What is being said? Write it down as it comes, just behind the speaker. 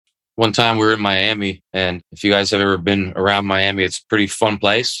One time we were in Miami, and if you guys have ever been around Miami, it's a pretty fun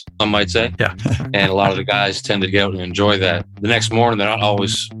place, some might say. Yeah. And a lot of the guys tend to get out and enjoy that. The next morning, they're not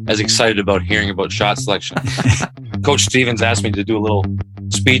always as excited about hearing about shot selection. Coach Stevens asked me to do a little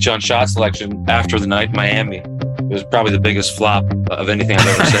speech on shot selection after the night in Miami. It was probably the biggest flop of anything I've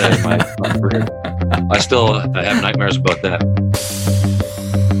ever said in my career. I have nightmares about that.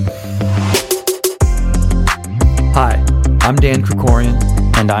 Hi, I'm Dan Krikorian.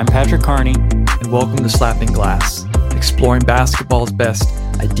 And I'm Patrick Carney. And welcome to Slapping Glass, exploring basketball's best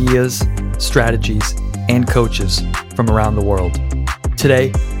ideas, strategies, and coaches from around the world.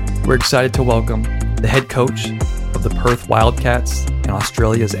 Today, we're excited to welcome the head coach of the Perth Wildcats and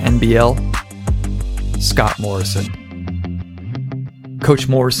Australia's NBL, Scott Morrison. Coach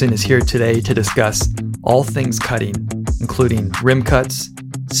Morrison is here today to discuss all things cutting, including rim cuts,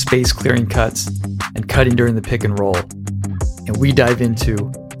 space clearing cuts, and cutting during the pick and roll. And we dive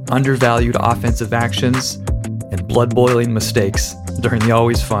into undervalued offensive actions and blood-boiling mistakes during the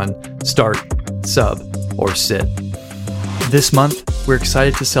always fun start, sub, or sit. This month, we're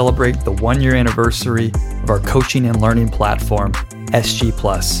excited to celebrate the 1-year anniversary of our coaching and learning platform, SG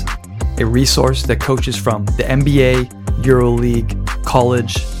Plus, a resource that coaches from the NBA, EuroLeague,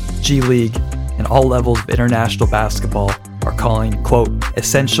 college, G League, and all levels of international basketball are calling, quote,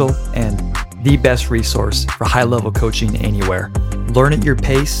 essential and the best resource for high-level coaching anywhere. Learn at your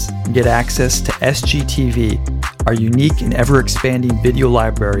pace and get access to SGTV, our unique and ever-expanding video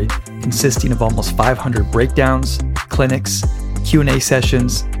library consisting of almost 500 breakdowns, clinics, Q&A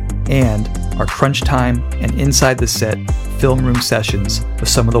sessions, and our crunch time and inside the set film room sessions with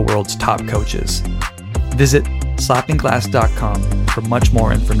some of the world's top coaches. Visit slappingglass.com for much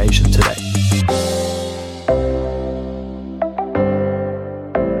more information today.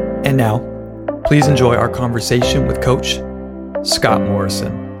 And now, please enjoy our conversation with Coach Scott Morrison.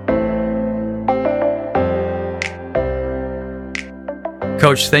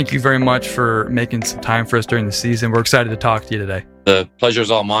 Coach, thank you very much for making some time for us during the season. We're excited to talk to you today. The pleasure is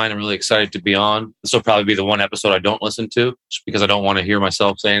all mine. I'm really excited to be on. This will probably be the one episode I don't listen to, just because I don't want to hear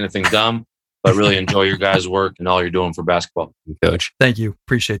myself say anything dumb, but really enjoy your guys' work and all you're doing for basketball, Coach. Thank you.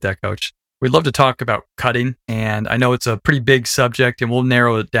 Appreciate that, Coach. We'd love to talk about cutting, and I know it's a pretty big subject, and we'll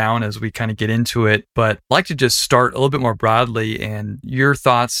narrow it down as we kind of get into it, but I'd like to just start a little bit more broadly and your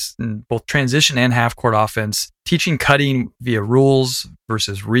thoughts in both transition and half-court offense, teaching cutting via rules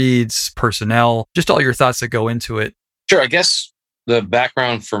versus reads, personnel, just all your thoughts that go into it. Sure. I guess the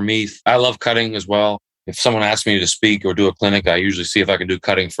background for me, I love cutting as well. If someone asks me to speak or do a clinic, I usually see if I can do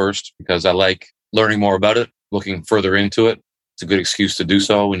cutting first because I like learning more about it, looking further into it. It's a good excuse to do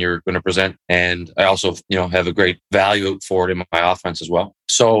so when you're going to present. And I also, have a great value for it in my offense as well.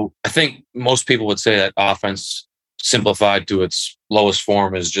 So I think most people would say that offense simplified to its lowest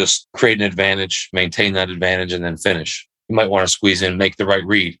form is just create an advantage, maintain that advantage, and then finish. You might want to squeeze in, make the right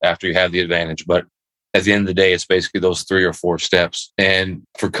read after you have the advantage. But at the end of the day, it's basically those 3 or 4 steps. And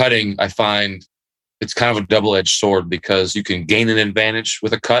for cutting, I find it's kind of a double-edged sword because you can gain an advantage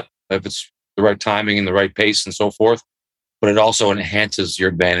with a cut if it's the right timing and the right pace and so forth. But it also enhances your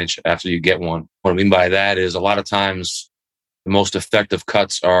advantage after you get one. What I mean by that is a lot of times the most effective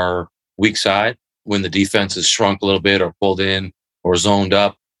cuts are weak side when the defense is shrunk a little bit or pulled in or zoned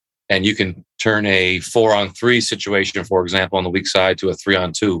up. And you can turn a 4-on-3 situation, for example, on the weak side to a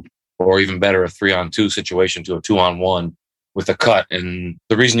 3-on-2, or even better, a 3-on-2 situation to a 2-on-1 with a cut. And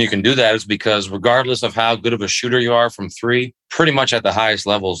the reason you can do that is because regardless of how good of a shooter you are from 3, pretty much at the highest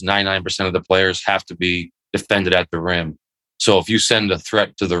levels, 99% of the players have to be defended at the rim. So if you send a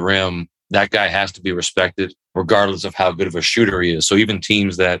threat to the rim, that guy has to be respected regardless of how good of a shooter he is. So even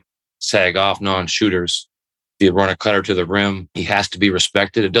teams that sag off non-shooters, if you run a cutter to the rim, he has to be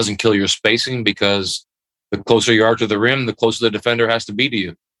respected. It doesn't kill your spacing because the closer you are to the rim, the closer the defender has to be to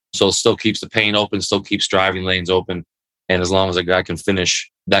you. So it still keeps the paint open, still keeps driving lanes open. And as long as a guy can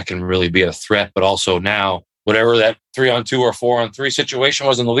finish, that can really be a threat. But also now, whatever that 3-on-2 or 4-on-3 situation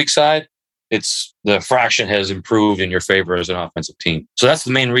was on the weak side, the fraction has improved in your favor as an offensive team. So that's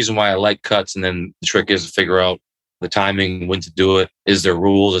the main reason why I like cuts. And then the trick is to figure out the timing, when to do it. Is there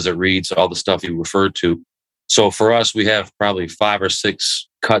rules? Is it reads? All the stuff you referred to. So for us, we have probably 5 or 6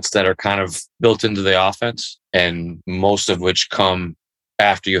 cuts that are kind of built into the offense, and most of which come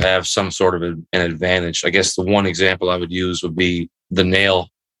after you have some sort of an advantage. I guess the one example I would use would be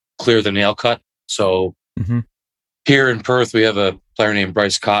clear the nail cut. So here in Perth, we have a player named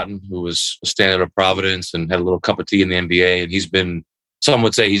Bryce Cotton, who was a standout of Providence and had a little cup of tea in the NBA. And some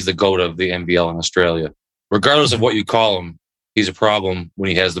would say he's the GOAT of the NBL in Australia. Regardless of what you call him, he's a problem when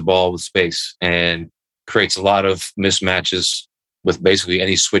he has the ball with space and creates a lot of mismatches with basically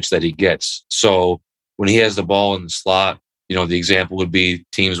any switch that he gets. So when he has the ball in the slot, the example would be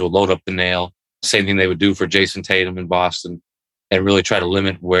teams will load up the nail. Same thing they would do for Jason Tatum in Boston, and really try to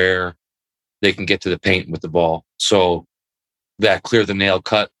limit where they can get to the paint with the ball. So that clear the nail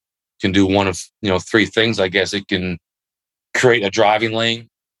cut can do one of, three things. I guess it can create a driving lane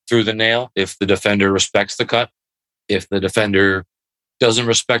through the nail if the defender respects the cut. If the defender doesn't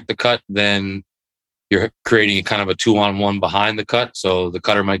respect the cut, then you're creating kind of a 2-on-1 behind the cut. So the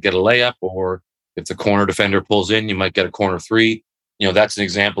cutter might get a layup, or if the corner defender pulls in, you might get a corner three. That's an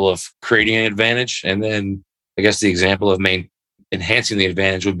example of creating an advantage. And then I guess the example of enhancing the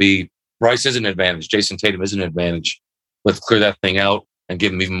advantage would be Bryce is an advantage. Jason Tatum is an advantage. Let's clear that thing out and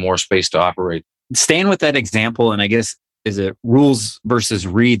give him even more space to operate. Staying with that example, and I guess, is it rules versus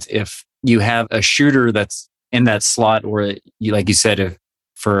reads? If you have a shooter that's in that slot, or like you said, if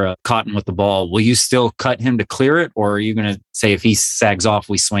for Cotton with the ball, will you still cut him to clear it? Or are you going to say if he sags off,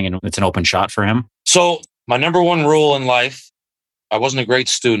 we swing and it's an open shot for him? So my number one rule in life, I wasn't a great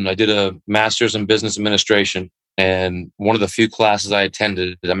student. I did a master's in business administration. And one of the few classes I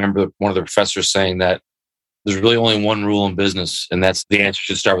attended, I remember one of the professors saying that there's really only one rule in business, and that's the answer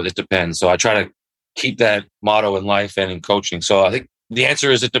should start with "it depends." So I try to keep that motto in life and in coaching. So I think the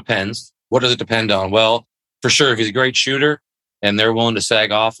answer is it depends. What does it depend on? Well, for sure, if he's a great shooter and they're willing to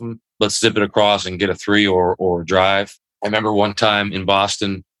sag off him, let's zip it across and get a three or drive. I remember one time in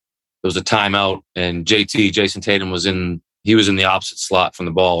Boston, there was a timeout, and Jason Tatum was in the opposite slot from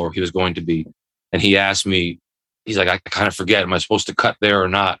the ball, or he was going to be. And he asked me, he's like, I kind of forget, am I supposed to cut there or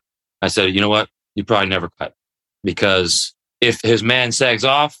not? I said, you know what? You probably never cut, because if his man sags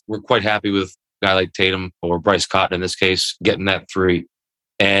off, we're quite happy with a guy like Tatum or Bryce Cotton in this case getting that three.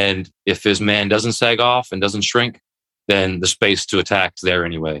 And if his man doesn't sag off and doesn't shrink, then the space to attack is there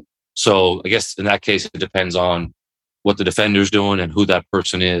anyway. So I guess in that case, it depends on what the defender's doing and who that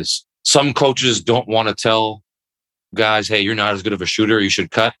person is. Some coaches don't want to tell guys, hey, you're not as good of a shooter, you should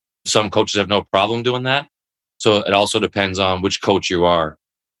cut. Some coaches have no problem doing that. So it also depends on which coach you are.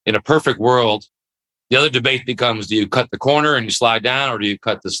 In a perfect world, the other debate becomes, do you cut the corner and you slide down, or do you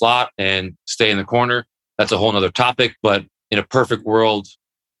cut the slot and stay in the corner? That's a whole nother topic. But in a perfect world,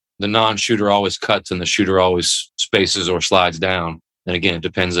 the non-shooter always cuts and the shooter always spaces or slides down. And again, it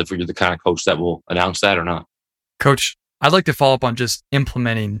depends if you're the kind of coach that will announce that or not. Coach, I'd like to follow up on just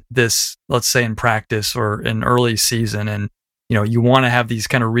implementing this, let's say in practice or in early season. And, you want to have these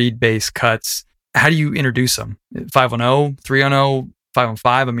kind of read-based cuts. How do you introduce them? 5-on-0, 3-on-0, 5-on-5?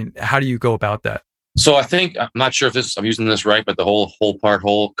 I mean, how do you go about that? So I think, I'm not sure if I'm using this right, but the whole part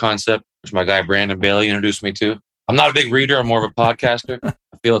whole concept, which my guy Brandon Bailey introduced me to. I'm not a big reader. I'm more of a podcaster.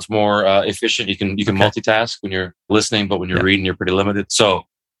 I feel it's more efficient. You can multitask when you're listening, but when you're reading, you're pretty limited. So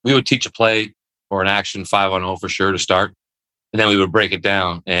we would teach a play or an action 5-on-0 for sure to start. And then we would break it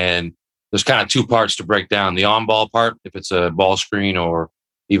down. And there's kind of two parts to break down. The on-ball part, if it's a ball screen, or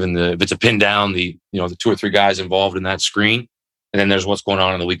even if it's a pin down, the two or three guys involved in that screen. And then there's what's going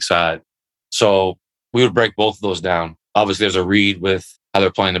on the weak side. So we would break both of those down. Obviously, there's a read with how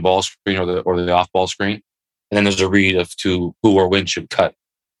they're playing the ball screen or the off-ball screen. And then there's a read of who or when should cut.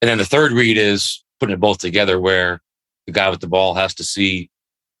 And then the third read is putting it both together, where the guy with the ball has to see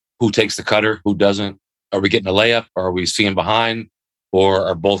who takes the cutter, who doesn't. Are we getting a layup? Or are we seeing behind? Or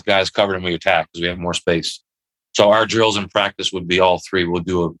are both guys covered and we attack because we have more space? So our drills in practice would be all three. We'll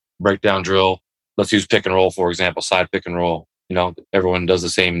do a breakdown drill. Let's use pick and roll, for example, side pick and roll. Everyone does the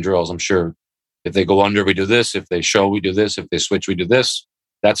same drills, I'm sure. If they go under, we do this. If they show, we do this. If they switch, we do this.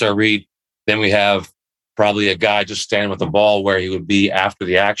 That's our read. Then we have probably a guy just standing with the ball where he would be after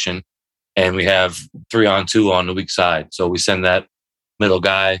the action. And we have 3-on-2 on the weak side. So we send that middle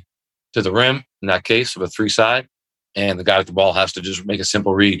guy to the rim, in that case, of a 3 side. And the guy with the ball has to just make a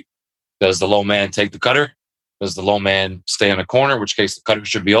simple read. Does the low man take the cutter? Does the low man stay in a corner, in which case the cutter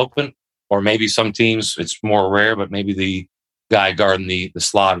should be open? Or maybe some teams, it's more rare, but maybe the guy guarding the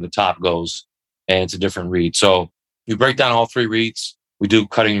slot at the top goes, and it's a different read. So we break down all three reads. We do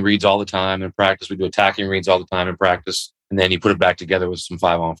cutting reads all the time in practice. We do attacking reads all the time in practice. And then you put it back together with some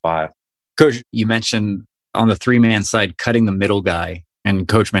 5-on-5. Coach, you mentioned on the 3-man side, cutting the middle guy. And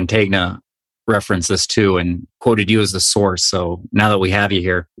Coach Mantegna referenced this too and quoted you as the source. So now that we have you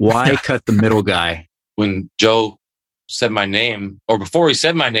here, why cut the middle guy? When Joe said my name, or before he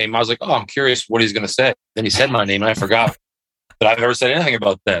said my name, I was like, oh, I'm curious what he's going to say. Then he said my name and I forgot. But I've never said anything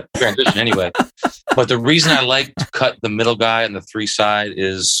about that transition anyway. But the reason I like to cut the middle guy and the 3 side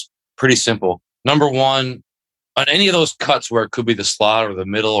is pretty simple. Number one, on any of those cuts where it could be the slot or the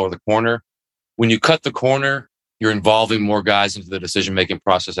middle or the corner, when you cut the corner, you're involving more guys into the decision-making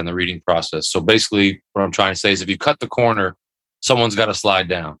process and the reading process. So basically what I'm trying to say is if you cut the corner, someone's got to slide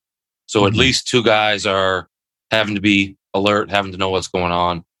down. So at least two guys are having to be alert, having to know what's going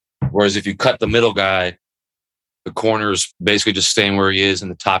on. Whereas if you cut the middle guy, the corner's basically just staying where he is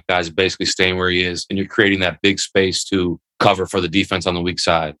and the top guy's basically staying where he is. And you're creating that big space to cover for the defense on the weak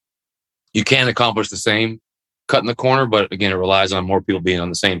side. You can accomplish the same cutting the corner, but again, it relies on more people being on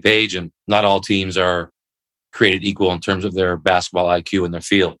the same page, and not all teams are created equal in terms of their basketball IQ and their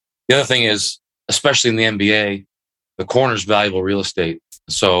feel. The other thing is, especially in the NBA, the corner's valuable real estate.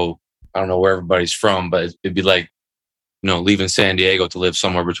 So I don't know where everybody's from, but it'd be like, leaving San Diego to live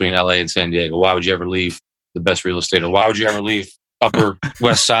somewhere between LA and San Diego. Why would you ever leave the best real estate? Or why would you ever leave Upper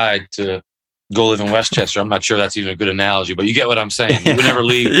West Side to go live in Westchester? I'm not sure that's even a good analogy, but you get what I'm saying. You would never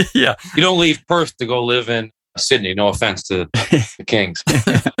leave. Yeah. You don't leave Perth to go live in Sydney. No offense to the Kings.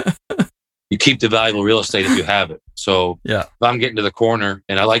 You keep the valuable real estate if you have it. So if I'm getting to the corner,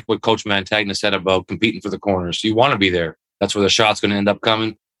 and I like what Coach Montagna said about competing for the corners. You want to be there. That's where the shot's going to end up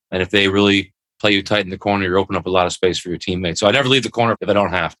coming. And if they really play you tight in the corner, you're opening up a lot of space for your teammates. So I never leave the corner if I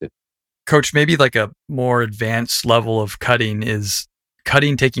don't have to. Coach, maybe like a more advanced level of cutting is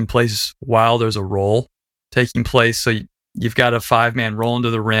cutting taking place while there's a roll taking place. So you've got a 5-man roll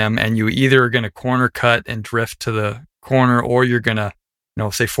into the rim, and you either are going to corner cut and drift to the corner, or you're going to,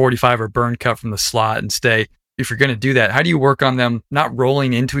 say 45 or burn cut from the slot and stay. If you're going to do that, how do you work on them not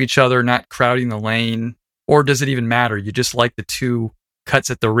rolling into each other, not crowding the lane? Or does it even matter? You just like the two cuts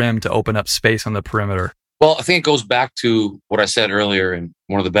at the rim to open up space on the perimeter? Well, I think it goes back to what I said earlier, and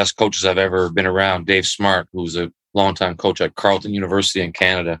one of the best coaches I've ever been around, Dave Smart, who's a longtime coach at Carleton University in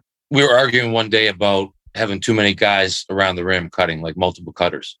Canada. We were arguing one day about having too many guys around the rim cutting, like multiple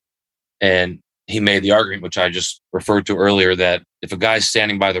cutters. And he made the argument, which I just referred to earlier, that if a guy's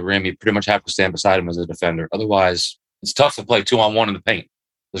standing by the rim, you pretty much have to stand beside him as a defender. Otherwise, it's tough to play 2-on-1 in the paint.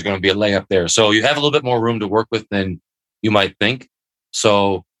 There's going to be a layup there. So you have a little bit more room to work with than you might think.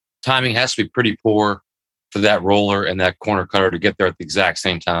 So timing has to be pretty poor for that roller and that corner cutter to get there at the exact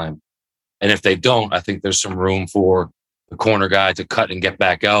same time. And if they don't, I think there's some room for the corner guy to cut and get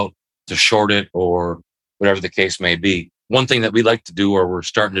back out, to short it, or whatever the case may be. One thing that we like to do, or we're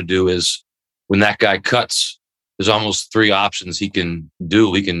starting to do, is when that guy cuts, there's almost 3 options he can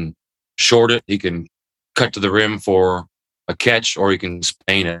do. He can short it, he can cut to the rim for a catch, or he can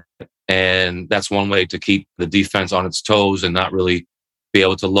Spain it. And that's one way to keep the defense on its toes and not really be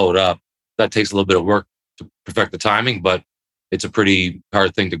able to load up. That takes a little bit of work to perfect the timing, but it's a pretty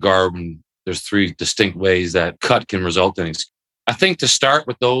hard thing to guard. And there's 3 distinct ways that cut can result in. I think to start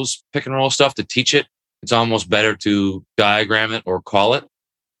with those pick and roll stuff, to teach it, it's almost better to diagram it or call it.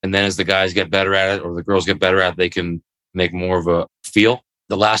 And then as the guys get better at it, or the girls get better at it, they can make more of a feel.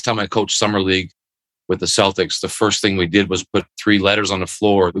 The last time I coached Summer League with the Celtics, the first thing we did was put 3 letters on the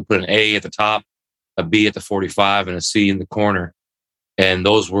floor. We put an A at the top, a B at the 45, and a C in the corner. And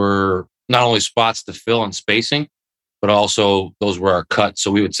those were not only spots to fill and spacing, but also those were our cuts. So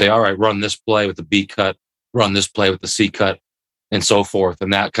we would say, all right, run this play with the B cut, run this play with the C cut, and so forth.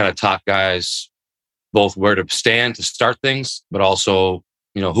 And that kind of taught guys both where to stand to start things, but also,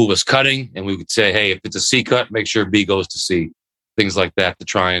 who was cutting. And we would say, hey, if it's a C cut, make sure B goes to C. Things like that to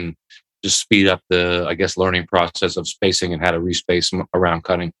try and just speed up the, learning process of spacing and how to respace around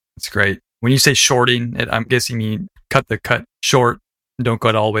cutting. That's great. When you say shorting, I'm guessing you cut the cut short, don't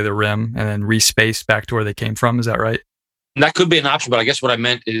go all the way to the rim, and then respace back to where they came from. Is that right? And that could be an option, but I guess what I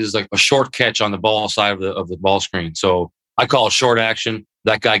meant is like a short catch on the ball side of the ball screen. So I call it short action.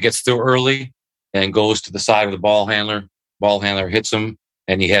 That guy gets through early and goes to the side of the ball handler. Ball handler hits him,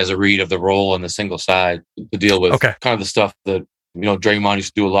 and he has a read of the roll on the single side to deal with. Okay. Kind of the stuff that, Draymond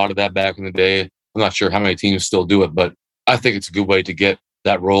used to do a lot of that back in the day. I'm not sure how many teams still do it, but I think it's a good way to get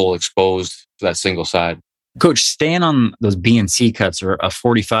that roll exposed to that single side. Coach, staying on those B and C cuts, or a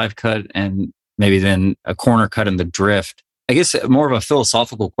 45 cut and maybe then a corner cut in the drift, I guess more of a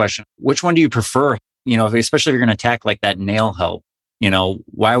philosophical question. Which one do you prefer? Especially if you're going to attack like that nail help,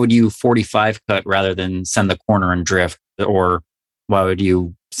 why would you 45 cut rather than send the corner and drift? Or why would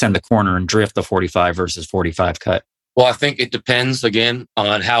you send the corner and drift the 45 versus 45 cut? Well, I think it depends, again,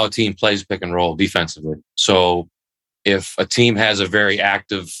 on how a team plays pick and roll defensively. So if a team has a very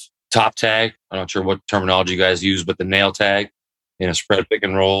active top tag, I'm not sure what terminology you guys use, but the nail tag in a spread pick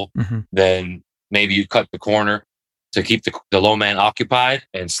and roll, then maybe you cut the corner to keep the low man occupied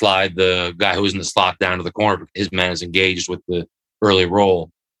and slide the guy who's in the slot down to the corner. His man is engaged with the early roll.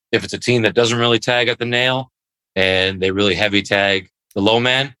 If it's a team that doesn't really tag at the nail and they really heavy tag the low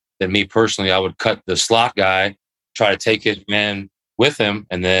man, then me personally, I would cut the slot guy, try to take his man with him,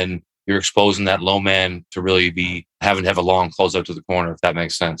 and then you're exposing that low man to really be having to have a long close out to the corner, if that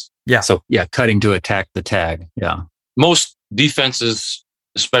makes sense. Yeah. So cutting to attack the tag. Yeah. Most defenses,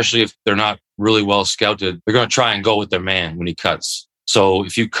 especially if they're not really well scouted, they're going to try and go with their man when he cuts. So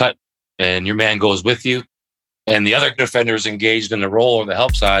if you cut and your man goes with you and the other defender is engaged in the roll or the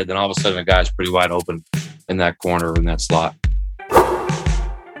help side, then all of a sudden a guy's pretty wide open in that corner, in that slot.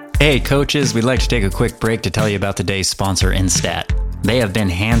 Hey coaches, we'd like to take a quick break to tell you about today's sponsor, Instat. They have been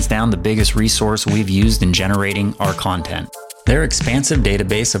hands down the biggest resource we've used in generating our content. Their expansive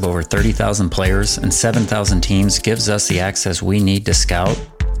database of over 30,000 players and 7,000 teams gives us the access we need to scout,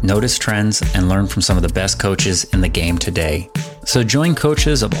 notice trends, and learn from some of the best coaches in the game today. So join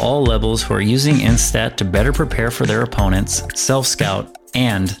coaches of all levels who are using Instat to better prepare for their opponents, self-scout,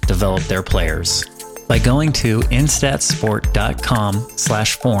 and develop their players. By going to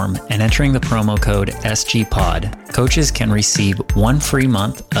instatsport.com/form and entering the promo code SGPOD, coaches can receive 1 free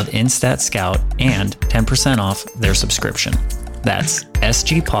month of Instat Scout and 10% off their subscription. That's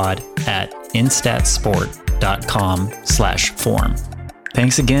SGPOD at instatsport.com/form.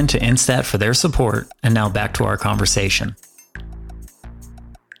 Thanks again to Instat for their support, and now back to our conversation.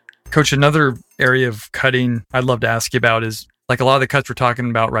 Coach, another area of cutting I'd love to ask you about is, like, a lot of the cuts we're talking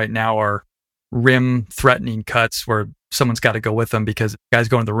about right now are rim threatening cuts where someone's got to go with them because the guy's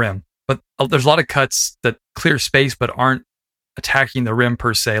going to the rim. But there's a lot of cuts that clear space but aren't attacking the rim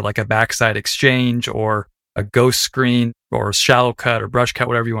per se, like a backside exchange or a ghost screen or a shallow cut or brush cut,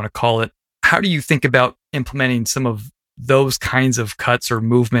 whatever you want to call it. How do you think about implementing some of those kinds of cuts or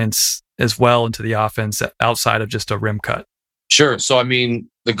movements as well into the offense outside of just a rim cut? Sure. So, I mean,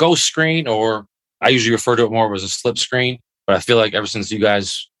 the ghost screen, or I usually refer to it more as a slip screen, but I feel like ever since you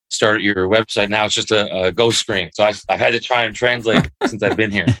guys started your website, now it's just a ghost screen. So I've had to try and translate since I've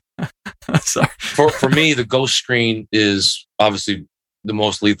been here. Sorry. For me, the ghost screen is obviously the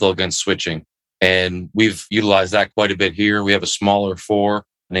most lethal against switching. And we've utilized that quite a bit here. We have a smaller 4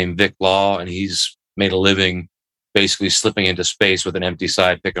 named Vic Law, and he's made a living basically slipping into space with an empty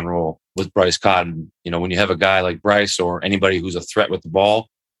side pick and roll with Bryce Cotton. You know, when you have a guy like Bryce or anybody who's a threat with the ball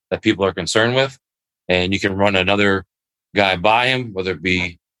that people are concerned with, and you can run another guy by him, whether it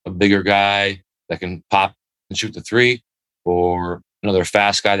be a bigger guy that can pop and shoot the 3 or another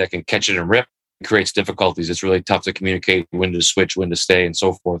fast guy that can catch it and rip, it creates difficulties. It's really tough to communicate when to switch, when to stay, and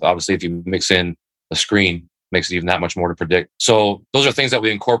so forth. Obviously, if you mix in a screen, it makes it even that much more to predict. So those are things that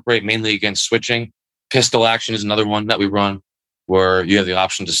we incorporate mainly against switching. Pistol action is another one that we run where you have the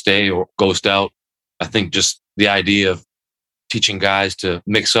option to stay or ghost out. I think just the idea of teaching guys to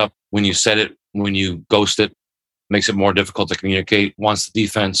mix up when you set it, when you ghost it, makes it more difficult to communicate. Once the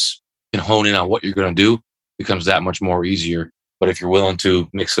defense can hone in on what you're going to do, it becomes that much more easier. But if you're willing to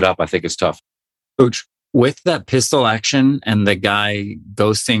mix it up, I think it's tough. Coach, with that pistol action and the guy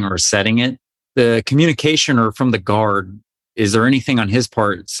ghosting or setting it, the communication or from the guard, is there anything on his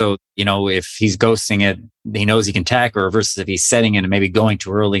part? So, you know, if he's ghosting it, he knows he can tackle, or versus if he's setting it and maybe going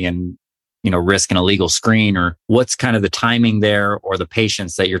too early and, you know, risk an illegal screen, or what's kind of the timing there or the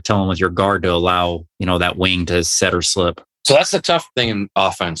patience that you're telling with your guard to allow, you know, that wing to set or slip? So that's the tough thing in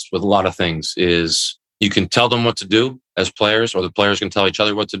offense with a lot of things is you can tell them what to do as players, or the players can tell each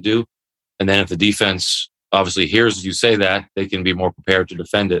other what to do. And then if the defense obviously hears you say that, they can be more prepared to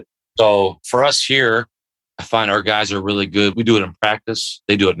defend it. So for us here, I find our guys are really good. We do it in practice.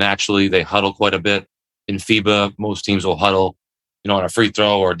 They do it naturally. They huddle quite a bit. In FIBA, most teams will huddle, you know, on a free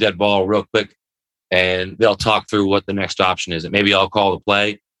throw or a dead ball real quick, and they'll talk through what the next option is. And maybe I'll call the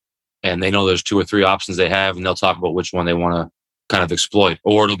play, and they know there's 2 or 3 options they have, and they'll talk about which one they want to kind of exploit.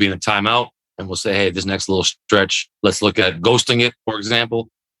 Or it'll be in a timeout, and we'll say, hey, this next little stretch, let's look at ghosting it, for example.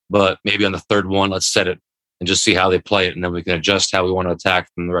 But maybe on the third one, let's set it and just see how they play it, and then we can adjust how we want to attack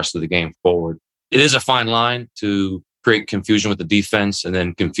from the rest of the game forward. It is a fine line to create confusion with the defense and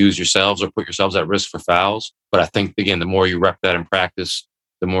then confuse yourselves or put yourselves at risk for fouls. But I think, again, the more you rep that in practice,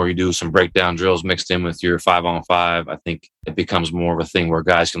 the more you do some breakdown drills mixed in with your 5-on-5, I think it becomes more of a thing where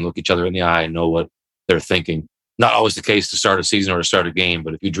guys can look each other in the eye and know what they're thinking. Not always the case to start a season or to start a game,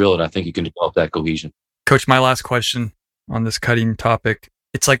 but if you drill it, I think you can develop that cohesion. Coach, my last question on this cutting topic,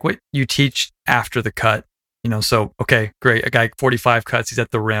 it's like what you teach after the cut. You know, so, okay, great. A guy 45 cuts, he's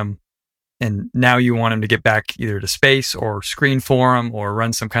at the rim. And now you want him to get back either to space or screen for him or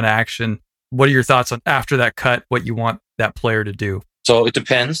run some kind of action. What are your thoughts on after that cut, what you want that player to do? So it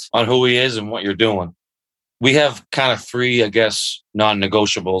depends on who he is and what you're doing. We have kind of 3, I guess,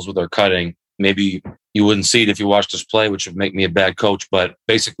 non-negotiables with our cutting. Maybe you wouldn't see it if you watched us play, which would make me a bad coach. But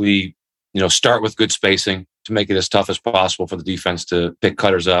basically, you know, start with good spacing to make it as tough as possible for the defense to pick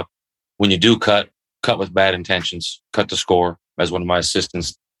cutters up. When you do cut with bad intentions, cut to score, as one of my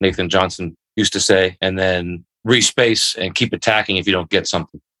assistants, Nathan Johnson, used to say, and then respace and keep attacking if you don't get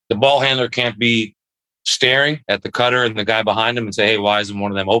something. The ball handler can't be staring at the cutter and the guy behind him and say, hey, why isn't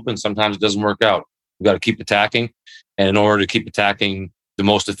one of them open? Sometimes it doesn't work out. We got to keep attacking. And in order to keep attacking the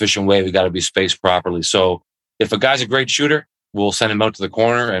most efficient way, we got to be spaced properly. So if a guy's a great shooter, we'll send him out to the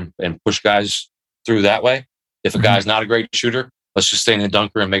corner and push guys through that way. If a guy's not a great shooter, let's just stay in the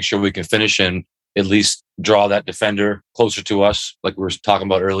dunker and make sure we can finish and at least draw that defender closer to us. Like we were talking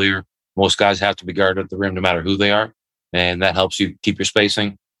about earlier, most guys have to be guarded at the rim no matter who they are. And that helps you keep your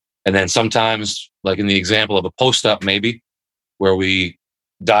spacing. And then sometimes, like in the example of a post up, maybe where we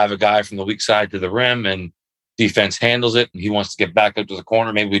dive a guy from the weak side to the rim and defense handles it and he wants to get back up to the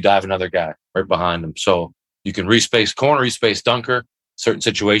corner, maybe we dive another guy right behind him. So you can respace corner, respace dunker. Certain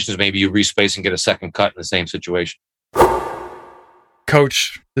situations, maybe you respace and get a second cut in the same situation.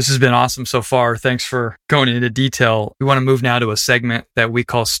 Coach, this has been awesome so far. Thanks for going into detail. We want to move now to a segment that we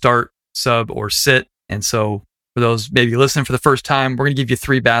call Start, Sub, or Sit. And so for those maybe listening for the first time, we're going to give you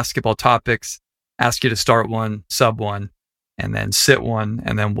 3 basketball topics, ask you to start one, sub one, and then sit one,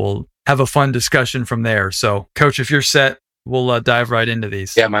 and then we'll have a fun discussion from there. So, Coach, if you're set, we'll dive right into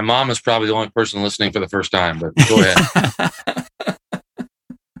these. Yeah, my mom is probably the only person listening for the first time, but go ahead.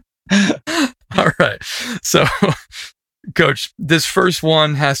 All right. So, Coach, this first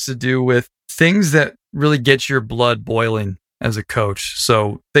one has to do with things that really get your blood boiling as a coach.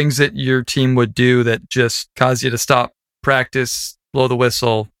 So things that your team would do that just cause you to stop practice, blow the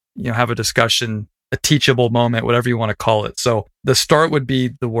whistle, have a discussion, a teachable moment, whatever you want to call it. So the start would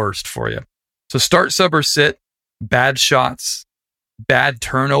be the worst for you. So start, sub, or sit, bad shots, bad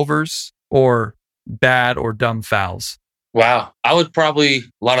turnovers, or bad or dumb fouls. Wow. I would probably,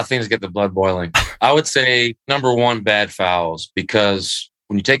 a lot of things get the blood boiling. I would say number 1, bad fouls, because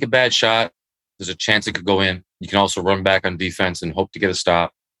when you take a bad shot, there's a chance it could go in. You can also run back on defense and hope to get a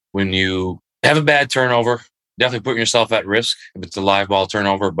stop. When you have a bad turnover, definitely putting yourself at risk if it's a live ball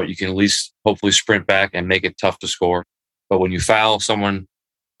turnover, but you can at least hopefully sprint back and make it tough to score. But when you foul someone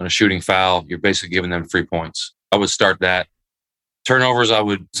on a shooting foul, you're basically giving them free points. I would start that. Turnovers, I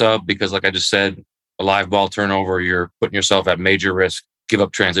would sub, because like I just said, a live ball turnover, you're putting yourself at major risk. Give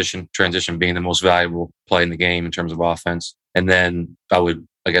up transition being the most valuable play in the game in terms of offense. And then I would,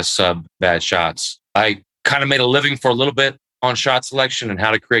 sub bad shots. I kind of made a living for a little bit on shot selection and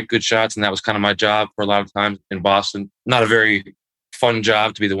how to create good shots. And that was kind of my job for a lot of times in Boston. Not a very fun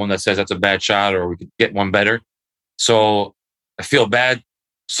job to be the one that says that's a bad shot or we could get one better. So I feel bad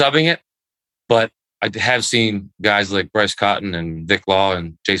subbing it, but I have seen guys like Bryce Cotton and Vic Law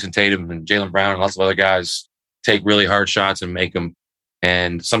and Jason Tatum and Jaylen Brown and lots of other guys take really hard shots and make them.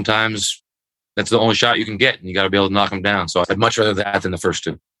 And sometimes that's the only shot you can get and you got to be able to knock them down. So I'd much rather that than the first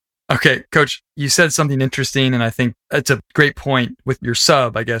 2. Okay, Coach, you said something interesting, and I think that's a great point with your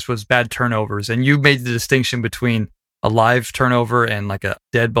sub, was bad turnovers. And you made the distinction between a live turnover and like a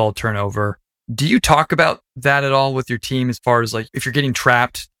dead ball turnover. Do you talk about that at all with your team as far as like if you're getting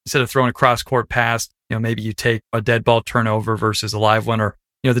trapped, instead of throwing a cross-court pass, maybe you take a dead ball turnover versus a live one, or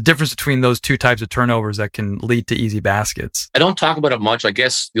the difference between those 2 types of turnovers that can lead to easy baskets? I don't talk about it much. I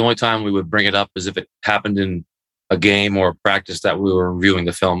guess the only time we would bring it up is if it happened in a game or a practice that we were reviewing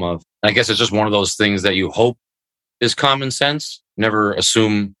the film of. I guess it's just one of those things that you hope is common sense. Never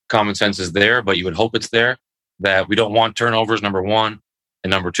assume common sense is there, but you would hope it's there, that we don't want turnovers, number 1.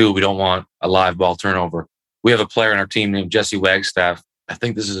 And number 2, we don't want a live ball turnover. We have a player on our team named Jesse Wagstaff. I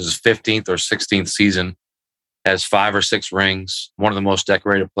think this is his 15th or 16th season, has 5 or 6 rings, one of the most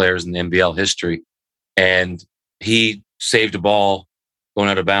decorated players in the NBL history. And he saved a ball going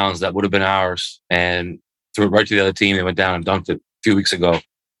out of bounds that would have been ours and threw it right to the other team. They went down and dunked it a few weeks ago.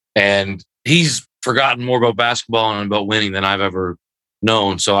 And he's forgotten more about basketball and about winning than I've ever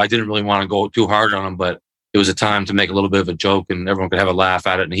known. So I didn't really want to go too hard on him, but it was a time to make a little bit of a joke and everyone could have a laugh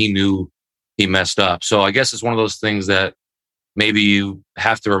at it. And he knew he messed up. So I guess it's one of those things that maybe you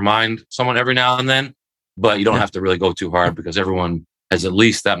have to remind someone every now and then, but you don't have to really go too hard because everyone has at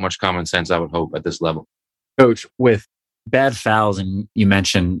least that much common sense, I would hope, at this level. Coach, with bad fouls, and you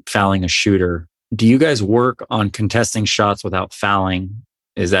mentioned fouling a shooter, do you guys work on contesting shots without fouling?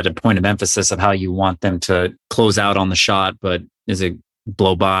 Is that a point of emphasis of how you want them to close out on the shot, but is it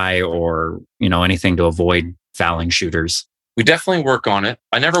blow by or, anything to avoid fouling shooters? We definitely work on it.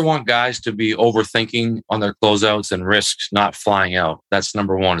 I never want guys to be overthinking on their closeouts and risks not flying out. That's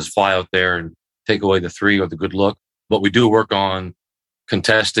number 1, is fly out there and take away the 3 or the good look. But we do work on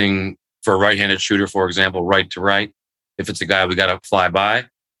contesting for a right-handed shooter, for example, right to right. If it's a guy we got to fly by,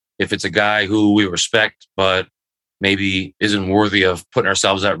 if it's a guy who we respect, but maybe isn't worthy of putting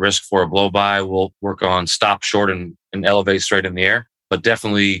ourselves at risk for a blow by, we'll work on stop short and elevate straight in the air. But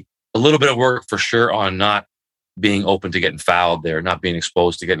definitely a little bit of work for sure on not being open to getting fouled there, not being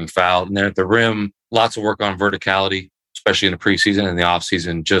exposed to getting fouled. And then at the rim, lots of work on verticality, especially in the preseason and the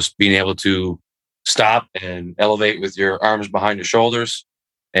offseason, just being able to stop and elevate with your arms behind your shoulders,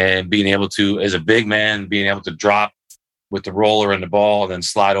 and being able to, as a big man, being able to drop with the roller and the ball and then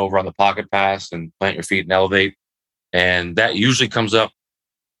slide over on the pocket pass and plant your feet and elevate. And that usually comes up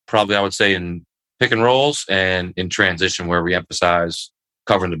probably, I would say, in pick and rolls and in transition, where we emphasize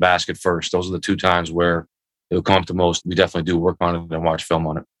covering the basket first. Those are the two times where it will come up the most. We definitely do work on it and watch film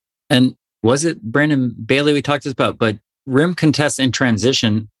on it. And was it Brandon Bailey we talked about, but rim contests in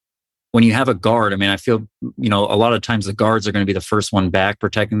transition, when you have a guard, I mean, I feel, a lot of times the guards are going to be the first one back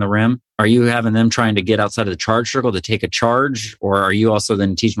protecting the rim. Are you having them trying to get outside of the charge circle to take a charge? Or are you also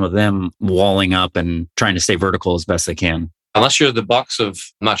then teaching with them walling up and trying to stay vertical as best they can? Unless you're the Bucks I'm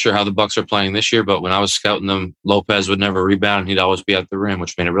not sure how the Bucks are playing this year, but when I was scouting them, Lopez would never rebound and he'd always be at the rim,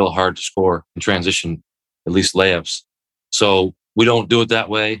 which made it real hard to score in transition, at least layups. So we don't do it that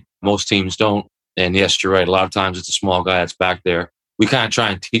way. Most teams don't. And yes, you're right. A lot of times it's a small guy that's back there. We kind of try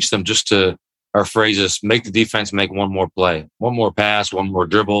and teach them just to, our phrase is, make the defense make one more play, one more pass, one more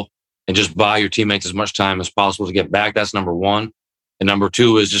dribble, and just buy your teammates as much time as possible to get back. That's number one. And number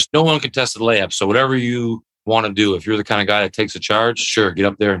two is just no uncontested layup. So whatever you want to do, if you're the kind of guy that takes a charge, sure, get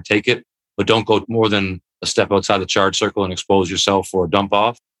up there and take it, but don't go more than a step outside the charge circle and expose yourself for a dump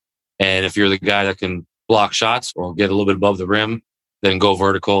off. And if you're the guy that can block shots or get a little bit above the rim, then go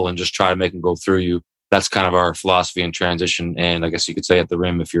vertical and just try to make them go through you. That's kind of our philosophy in transition. And I guess you could say at the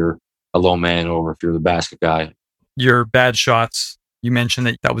rim if you're a low man or if you're the basket guy. Your bad shots, you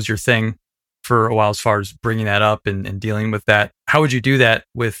mentioned that was your thing for a while as far as bringing that up and dealing with that. How would you do that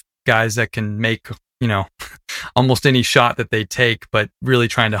with guys that can make, almost any shot that they take, but really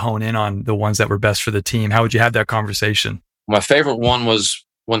trying to hone in on the ones that were best for the team? How would you have that conversation? My favorite one was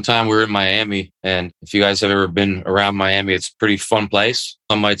one time we were in Miami. And if you guys have ever been around Miami, it's a pretty fun place,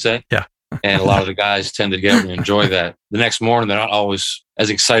 some might say. Yeah. And a lot of the guys tend to get out and enjoy that. The next morning, they're not always as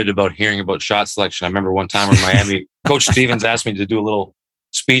excited about hearing about shot selection. I remember one time in Miami, Coach Stevens asked me to do a little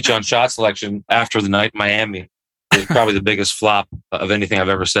speech on shot selection after the night in Miami. It was probably the biggest flop of anything I've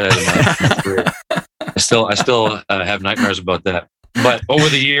ever said in my career. I still have nightmares about that. But over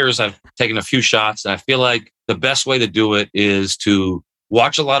the years, I've taken a few shots, and I feel like the best way to do it is to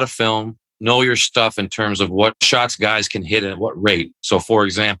watch a lot of film, know your stuff in terms of what shots guys can hit and at what rate. So, for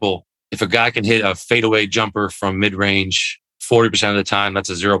example, if a guy can hit a fadeaway jumper from mid-range 40% of the time, that's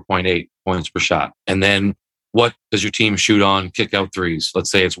a 0.8 points per shot. And then what does your team shoot on kick-out threes?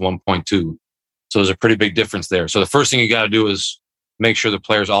 Let's say it's 1.2. So there's a pretty big difference there. So the first thing you got to do is make sure the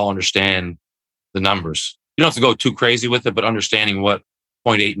players all understand the numbers. You don't have to go too crazy with it, but understanding what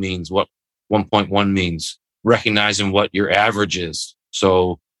 0.8 means, what 1.1 means, recognizing what your average is.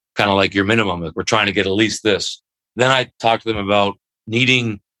 So kind of like your minimum. We're trying to get at least this. Then I talk to them about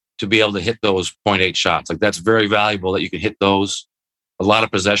needing to be able to hit those 0.8 shots. Like that's very valuable that you can hit those. A lot of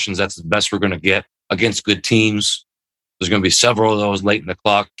possessions, that's the best we're going to get against good teams. There's going to be several of those late in the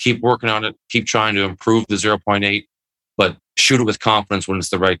clock. Keep working on it. Keep trying to improve the 0.8, but shoot it with confidence when it's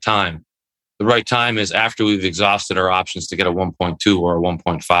the right time. The right time is after we've exhausted our options to get a 1.2 or a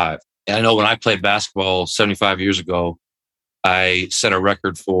 1.5. And I know when I played basketball 75 years ago, I set a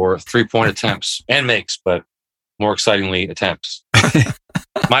record for 3-point attempts and makes, but more excitingly, attempts.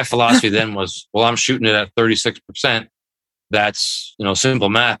 My philosophy then was, well, I'm shooting it at 36%. That's, simple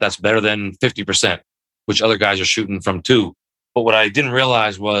math. That's better than 50%, which other guys are shooting from 2. But what I didn't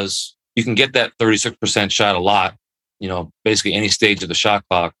realize was you can get that 36% shot a lot, basically any stage of the shot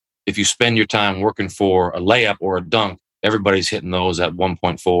clock. If you spend your time working for a layup or a dunk, everybody's hitting those at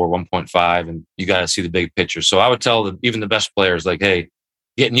 1.4, 1.5, and you got to see the big picture. So I would tell even the best players, like, hey,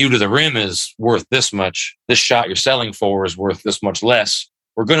 getting you to the rim is worth this much. This shot you're selling for is worth this much less.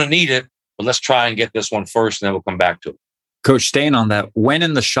 We're going to need it, but let's try and get this one first, and then we'll come back to it. Coach, staying on that, when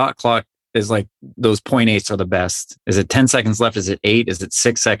in the shot clock is like those 0.8s are the best? Is it 10 seconds left? Is it 8? Is it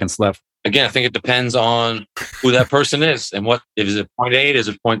 6 seconds left? Again, I think it depends on who that person is and what, is it 0.8? Is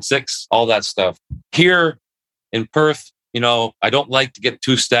it 0.6? All that stuff. Here in Perth, I don't like to get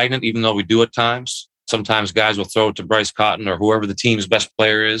too stagnant, even though we do at times. Sometimes guys will throw it to Bryce Cotton or whoever the team's best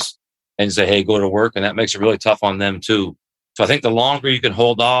player is and say, hey, go to work. And that makes it really tough on them too. So I think the longer you can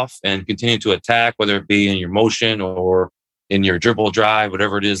hold off and continue to attack, whether it be in your motion or in your dribble drive,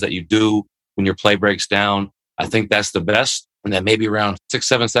 whatever it is that you do when your play breaks down, I think that's the best. And then maybe around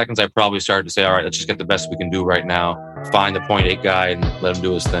 6-7 seconds, I probably started to say, all right, let's just get the best we can do right now. Find the 0.8 guy and let him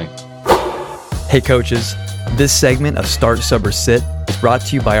do his thing. Hey coaches, this segment of Start, Sub, or Sit is brought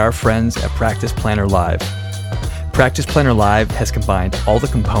to you by our friends at Practice Planner Live. Practice Planner Live has combined all the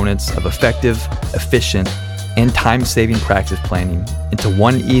components of effective, efficient, and time-saving practice planning into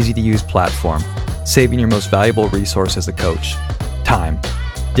one easy-to-use platform, saving your most valuable resource as a coach, time.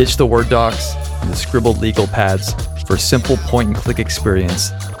 Ditch the Word docs and the scribbled legal pads for a simple point-and-click experience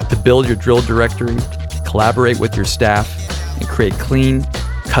to build your drill directory, collaborate with your staff, and create clean,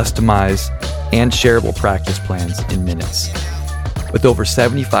 customized, and shareable practice plans in minutes. With over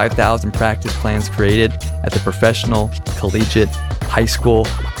 75,000 practice plans created at the professional, collegiate, high school,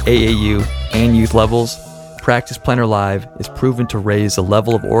 AAU, and youth levels, Practice Planner Live is proven to raise the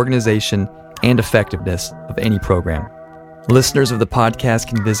level of organization and effectiveness of any program. Listeners of the podcast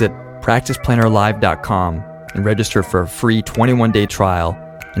can visit practiceplannerlive.com and register for a free 21-day trial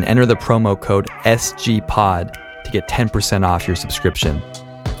and enter the promo code SGPOD to get 10% off your subscription.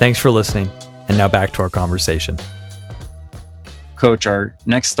 Thanks for listening, and now back to our conversation. Coach, our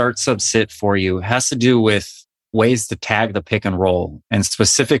next start sub sit for you has to do with ways to tag the pick and roll, and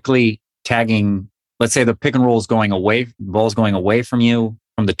specifically tagging, let's say the pick and roll is going away, the ball's going away from you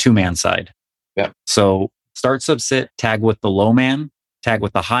from the two-man side. Yeah. So start sub sit, tag with the low man, tag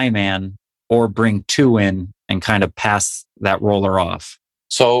with the high man, or bring two in and kind of pass that roller off.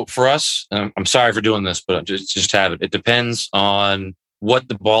 So for us, and I'm sorry for doing this, but just have it. It depends on what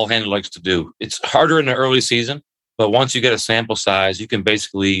the ball handler likes to do. It's harder in the early season, but once you get a sample size, you can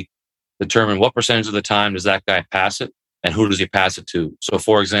basically determine what percentage of the time does that guy pass it and who does he pass it to. So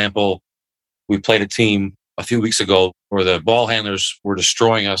for example, we played a team a few weeks ago where the ball handlers were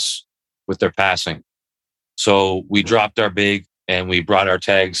destroying us with their passing. So we dropped our big and we brought our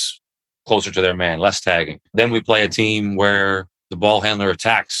tags closer to their man, less tagging. Then we play a team where the ball handler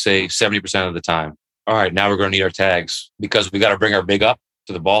attacks, say 70% of the time. All right, now we're going to need our tags because we got to bring our big up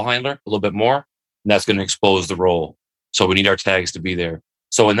to the ball handler a little bit more. And that's going to expose the roll. So we need our tags to be there.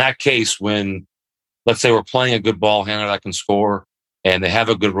 So in that case, when, let's say we're playing a good ball handler that can score and they have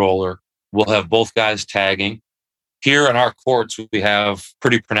a good roller, we'll have both guys tagging. Here in our courts, we have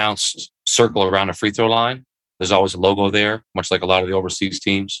pretty pronounced circle around a free throw line. There's always a logo there, much like a lot of the overseas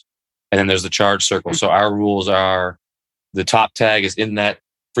teams. And then there's the charge circle. So our rules are the top tag is in that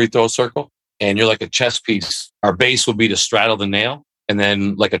free throw circle and you're like a chess piece. Our base will be to straddle the nail. And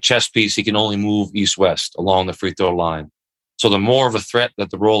then like a chess piece, he can only move east-west along the free throw line. So the more of a threat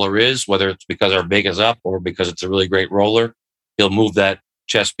that the roller is, whether it's because our big is up or because it's a really great roller, he'll move that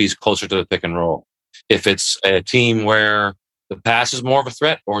chess piece closer to the pick and roll. If it's a team where the pass is more of a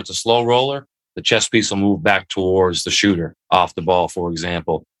threat or it's a slow roller, the chess piece will move back towards the shooter off the ball, for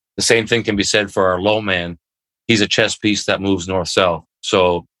example. The same thing can be said for our low man. He's a chess piece that moves north-south.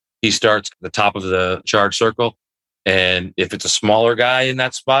 So he starts at the top of the charge circle. And if it's a smaller guy in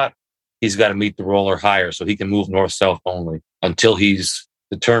that spot, he's got to meet the roller higher so he can move north-south only until he's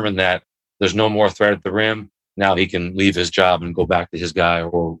determined that there's no more threat at the rim. Now he can leave his job and go back to his guy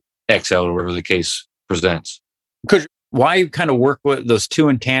or X out or whatever the case presents. Could why kind of work with those two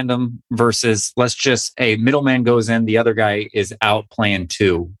in tandem versus let's just a middleman goes in, the other guy is out playing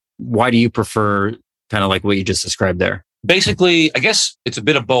two? Why do you prefer kind of like what you just described there? Basically, I guess it's a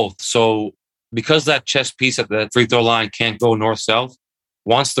bit of both. So because that chess piece at the free throw line can't go north-south,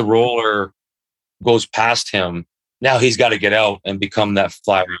 once the roller goes past him, now he's got to get out and become that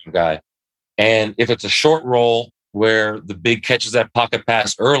fly around guy. And if it's a short roll where the big catches that pocket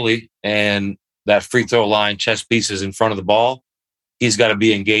pass early and that free throw line chess piece is in front of the ball, he's got to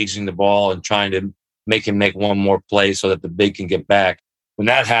be engaging the ball and trying to make him make one more play so that the big can get back. When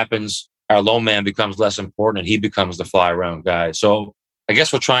that happens, our low man becomes less important and he becomes the fly around guy. So I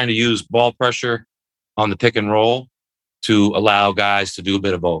guess we're trying to use ball pressure on the pick and roll to allow guys to do a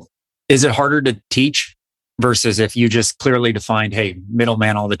bit of both. Is it harder to teach versus if you just clearly defined, hey,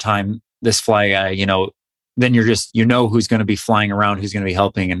 middleman all the time, this fly guy, then you're just, who's going to be flying around, who's going to be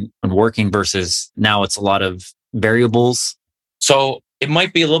helping and working versus now it's a lot of variables? So it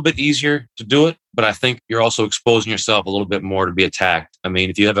might be a little bit easier to do it, but I think you're also exposing yourself a little bit more to be attacked. I mean,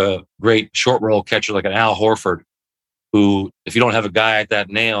 if you have a great short roll catcher like an Al Horford, who, if you don't have a guy at that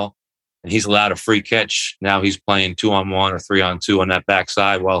nail and he's allowed a free catch, now he's playing 2-on-1 or 3-on-2 on that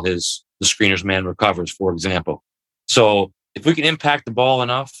backside while the screener's man recovers, for example. So if we can impact the ball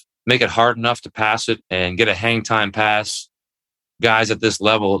enough, make it hard enough to pass it and get a hang time pass, guys at this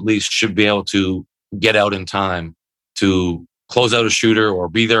level at least should be able to get out in time to close out a shooter or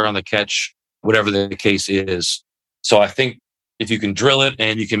be there on the catch, whatever the case is. So I think if you can drill it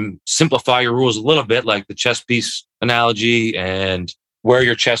and you can simplify your rules a little bit, like the chess piece analogy, and where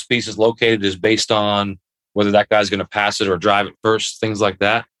your chess piece is located is based on whether that guy's going to pass it or drive it first, things like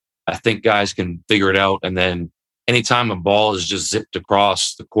that. I think guys can figure it out. And then anytime a ball is just zipped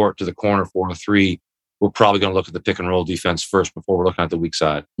across the court to the corner for a three, we're probably going to look at the pick and roll defense first before we're looking at the weak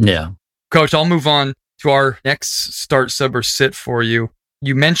side. Yeah. Coach, I'll move on to our next start, sub, or sit for you.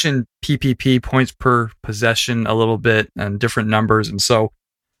 You mentioned PPP, points per possession, a little bit and different numbers. And so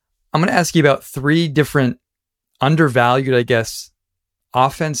I'm going to ask you about 3 different undervalued, I guess,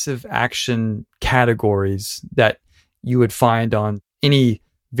 offensive action categories that you would find on any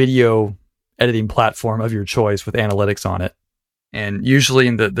video editing platform of your choice with analytics on it. And usually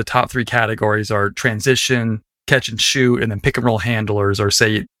in the top 3 categories are transition, catch and shoot, and then pick and roll handlers, or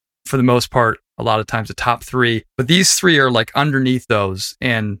say, for the most part, a lot of times the top 3. But these 3 are like underneath those.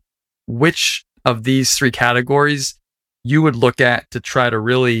 And which of these 3 categories you would look at to try to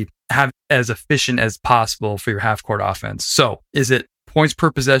really have as efficient as possible for your half-court offense? So is it points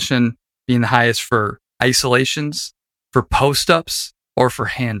per possession being the highest for isolations, for post-ups, or for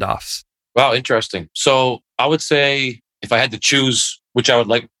handoffs? Wow, interesting. So I would say if I had to choose which I would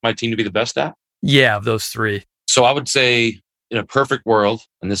like my team to be the best at. Yeah, of those 3. So I would say in a perfect world,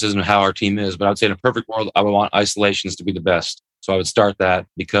 and this isn't how our team is, but I would say in a perfect world, I would want isolations to be the best. So I would start that,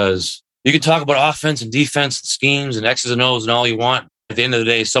 because you can talk about offense and defense and schemes and X's and O's and all you want. At the end of the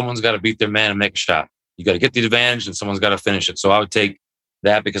day, someone's got to beat their man and make a shot. You got to get the advantage and someone's got to finish it. So I would take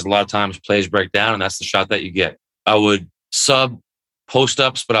that, because a lot of times plays break down and that's the shot that you get. I would sub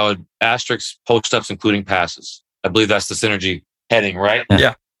post-ups, but I would asterisk post-ups including passes. I believe that's the synergy heading, right?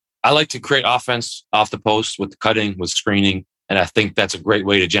 Yeah. I like to create offense off the post with cutting, with screening. And I think that's a great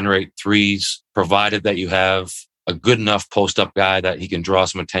way to generate threes, provided that you have a good enough post-up guy that he can draw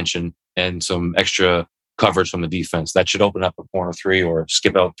some attention and some extra coverage from the defense. That should open up a corner 3 or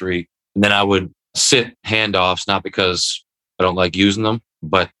skip out 3. And then I would sit handoffs, not because I don't like using them,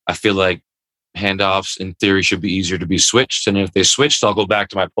 but I feel like handoffs in theory should be easier to be switched. And if they switched, I'll go back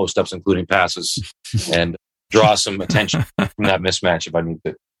to my post-ups, including passes, and draw some attention from that mismatch if I need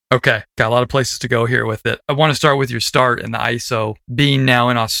to. Okay, got a lot of places to go here with it. I want to start with your start in the ISO, being now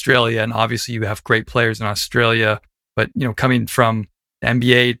in Australia, and obviously you have great players in Australia, but coming from the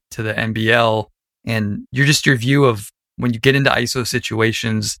NBA to the NBL, and your view of when you get into ISO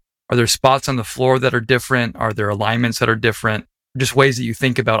situations, are there spots on the floor that are different? Are there alignments that are different? Just ways that you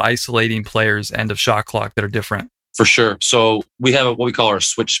think about isolating players end of shot clock that are different? For sure. So we have what we call our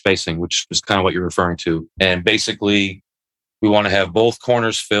switch spacing, which is kind of what you're referring to. And basically, we want to have both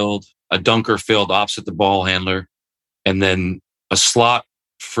corners filled, a dunker filled opposite the ball handler, and then a slot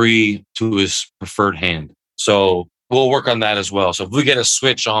free to his preferred hand. So we'll work on that as well. So if we get a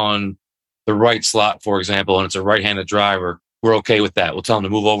switch on the right slot, for example, and it's a right-handed driver, we're okay with that. We'll tell him to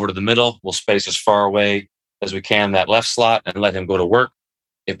move over to the middle. We'll space as far away as we can that left slot and let him go to work.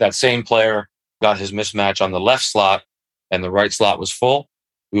 If that same player got his mismatch on the left slot and the right slot was full,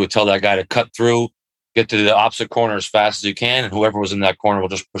 we would tell that guy to cut through, get to the opposite corner as fast as you can, and whoever was in that corner will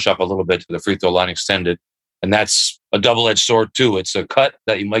just push up a little bit to the free throw line extended. And that's a double-edged sword too. It's a cut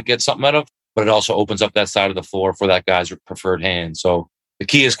that you might get something out of, but it also opens up that side of the floor for that guy's preferred hand. So the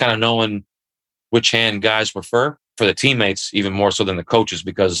key is kind of knowing which hand guys prefer for the teammates, even more so than the coaches,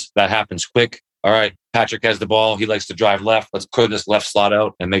 because that happens quick. All right, Patrick has the ball. He likes to drive left. Let's clear this left slot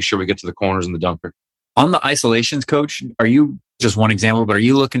out and make sure we get to the corners and the dunker. On the isolations, coach, are you, just one example, but are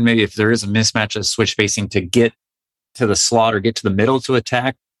you looking maybe if there is a mismatch of switch spacing to get to the slot or get to the middle to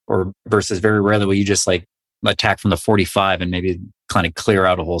attack, or versus very rarely will you just like attack from the 45 and maybe kind of clear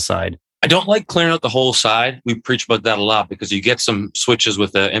out a whole side? I don't like clearing out the whole side. We preach about that a lot because you get some switches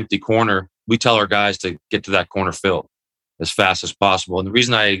with an empty corner. We tell our guys to get to that corner filled as fast as possible. And the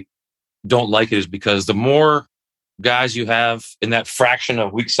reason I don't like it is because the more guys you have in that fraction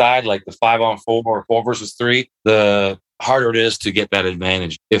of weak side, like the 5-on-4 or 4 versus 3, the harder it is to get that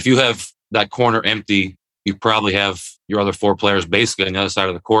advantage. If you have that corner empty, you probably have your other 4 players basically on the other side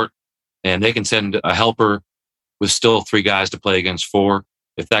of the court, and they can send a helper with still 3 guys to play against 4.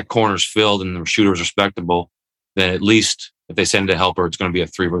 If that corner's filled and the shooter is respectable, then at least if they send a helper, it's going to be a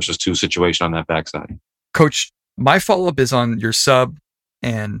 3 versus 2 situation on that backside. Coach, my follow-up is on your sub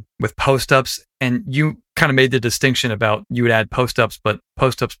and with post-ups, and you kind of made the distinction about you would add post-ups, but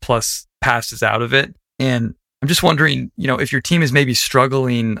post-ups plus passes out of it. And I'm just wondering, if your team is maybe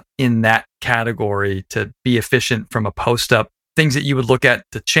struggling in that category to be efficient from a post-up, things that you would look at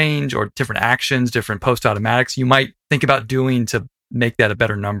to change, or different actions, different post-automatics you might think about doing to make that a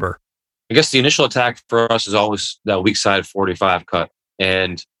better number. I guess the initial attack for us is always that weak side 45 cut.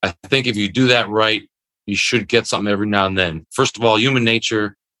 And I think if you do that right, you should get something every now and then. First of all, human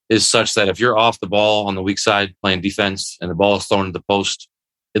nature is such that if you're off the ball on the weak side playing defense and the ball is thrown into the post,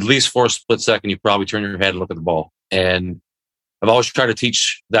 at least for a split second, you probably turn your head and look at the ball. And I've always tried to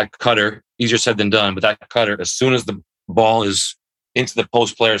teach that cutter, easier said than done, but that cutter, as soon as the ball is into the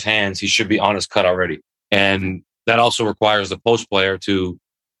post player's hands, he should be on his cut already. And that also requires the post player to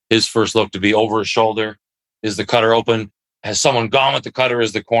his first look to be over his shoulder. Is the cutter open? Has someone gone with the cutter?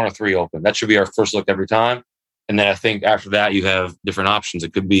 Is the corner 3 open? That should be our first look every time. And then I think after that, you have different options.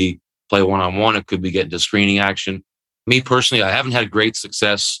 It could be play one-on-one. It could be get into screening action. Me personally, I haven't had great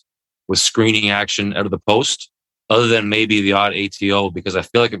success with screening action out of the post, other than maybe the odd ATO, because I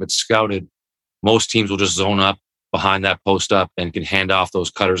feel like if it's scouted, most teams will just zone up behind that post up and can hand off those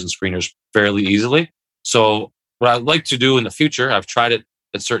cutters and screeners fairly easily. So what I'd like to do in the future, I've tried it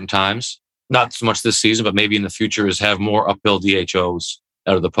at certain times, not so much this season, but maybe in the future, is have more uphill DHOs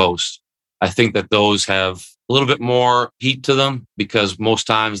out of the post. I think that those have a little bit more heat to them because most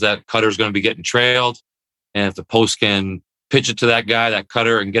times that cutter is going to be getting trailed. And if the post can pitch it to that guy, that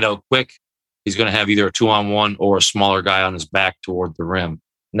cutter, and get out quick, he's going to have either a 2-on-1 or a smaller guy on his back toward the rim.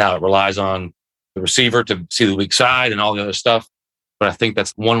 Now it relies on the receiver to see the weak side and all the other stuff. But I think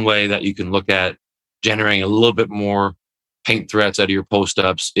that's one way that you can look at generating a little bit more paint threats out of your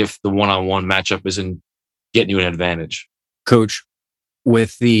post-ups if the one-on-one matchup isn't getting you an advantage. Coach,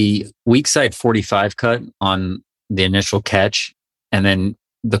 with the weak side 45 cut on the initial catch and then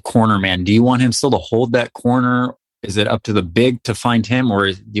the corner man, do you want him still to hold that corner? Is it up to the big to find him,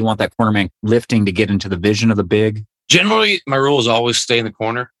 or do you want that corner man lifting to get into the vision of the big? Generally, my rule is always stay in the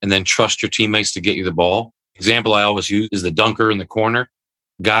corner and then trust your teammates to get you the ball. Example I always use is the dunker in the corner.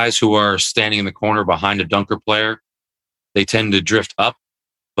 Guys who are standing in the corner behind a dunker player, they tend to drift up.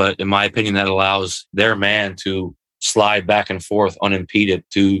 But in my opinion, that allows their man to slide back and forth unimpeded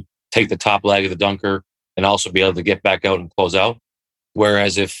to take the top leg of the dunker and also be able to get back out and close out.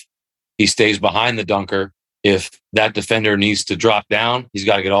 Whereas if he stays behind the dunker, if that defender needs to drop down, he's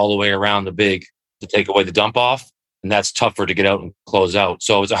got to get all the way around the big to take away the dump off. And that's tougher to get out and close out.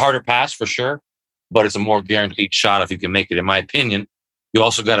 So it's a harder pass for sure, but it's a more guaranteed shot if you can make it, in my opinion. You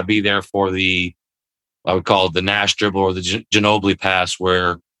also got to be there for the, I would call it the Nash dribble or the Ginobili pass,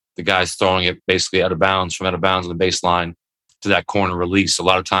 where the guy's throwing it basically out of bounds on the baseline to that corner release. A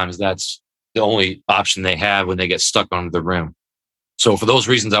lot of times that's the only option they have when they get stuck under the rim. So for those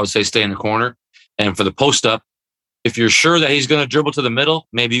reasons, I would say stay in the corner. And for the post up, if you're sure that he's going to dribble to the middle,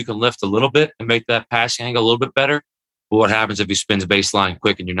 maybe you can lift a little bit and make that passing angle a little bit better. But what happens if he spins baseline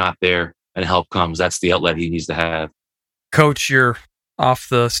quick and you're not there and help comes? That's the outlet he needs to have. Coach, you're off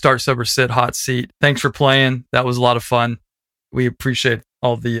the start, sub, or sit hot seat. Thanks for playing. That was a lot of fun. We appreciate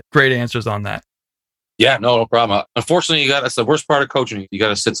all the great answers on that. Yeah, no problem. Unfortunately, that's the worst part of coaching. You got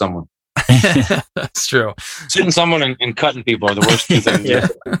to sit someone. That's true. Sitting someone and cutting people are the worst two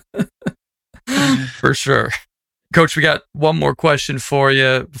things. For sure. Coach, we got one more question for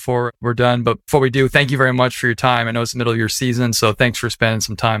you before we're done. But before we do, thank you very much for your time. I know it's the middle of your season, so thanks for spending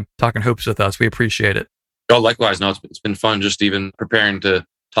some time talking hoops with us. We appreciate it. Oh, likewise. No, it's been fun. Just even preparing to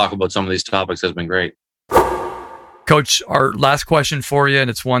talk about some of these topics has been great. Coach, our last question for you, and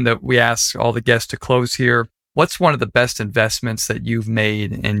it's one that we ask all the guests to close here. What's one of the best investments that you've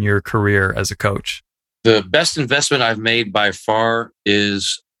made in your career as a coach? The best investment I've made by far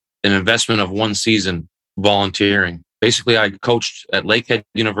is an investment of one season volunteering. Basically, I coached at Lakehead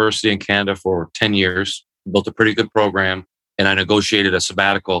University in Canada for 10 years, built a pretty good program, and I negotiated a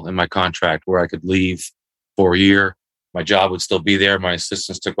sabbatical in my contract where I could leave for a year. My job would still be there. My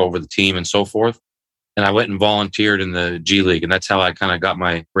assistants took over the team and so forth. And I went and volunteered in the G League, and that's how I kind of got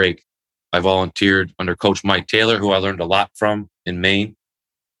my break. I volunteered under Coach Mike Taylor, who I learned a lot from in Maine.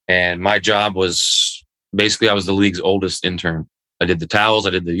 And my job was basically I was the league's oldest intern. I did the towels,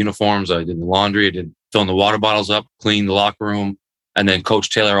 I did the uniforms, I did the laundry, I did filling the water bottles up, clean the locker room. And then Coach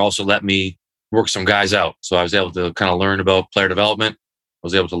Taylor also let me work some guys out. So I was able to kind of learn about player development. I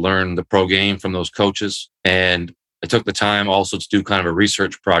was able to learn the pro game from those coaches. And I took the time also to do kind of a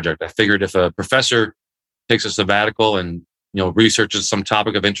research project. I figured if a professor takes a sabbatical and researches some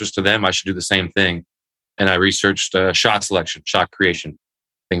topic of interest to them, I should do the same thing. And I researched shot selection, shot creation,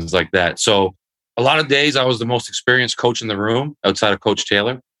 things like that. So a lot of days I was the most experienced coach in the room outside of Coach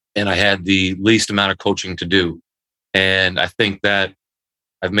Taylor, and I had the least amount of coaching to do. And I think that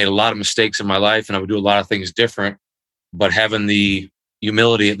I've made a lot of mistakes in my life and I would do a lot of things different, but having the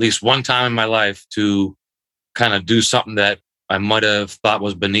humility at least one time in my life to kind of do something that I might have thought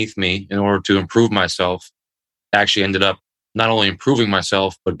was beneath me in order to improve myself actually ended up not only improving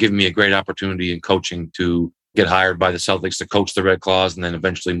myself, but giving me a great opportunity in coaching to get hired by the Celtics to coach the Red Claws and then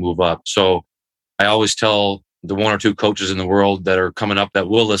eventually move up. So I always tell the one or two coaches in the world that are coming up that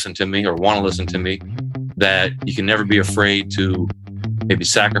will listen to me or want to listen to me that you can never be afraid to maybe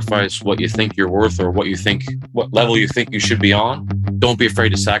sacrifice what you think you're worth or what level you think you should be on. Don't be afraid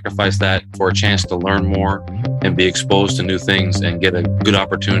to sacrifice that for a chance to learn more and be exposed to new things and get a good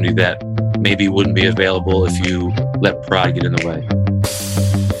opportunity that maybe wouldn't be available if you let pride get in the way.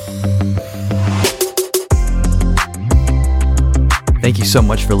 Thank you so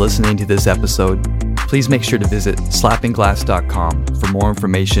much for listening to this episode. Please make sure to visit slappingglass.com for more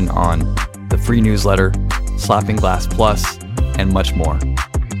information on the free newsletter, Slapping Glass Plus, and much more.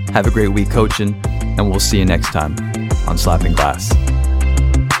 Have a great week coaching, and we'll see you next time on Slapping Glass.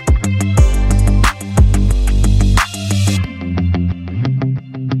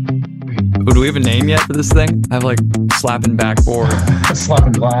 Do we have a name yet for this thing? I have like slapping backboard.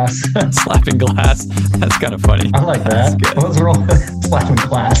 Slapping glass. Slapping glass. That's kind of funny. I like that. Let's roll slapping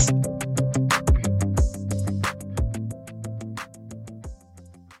glass.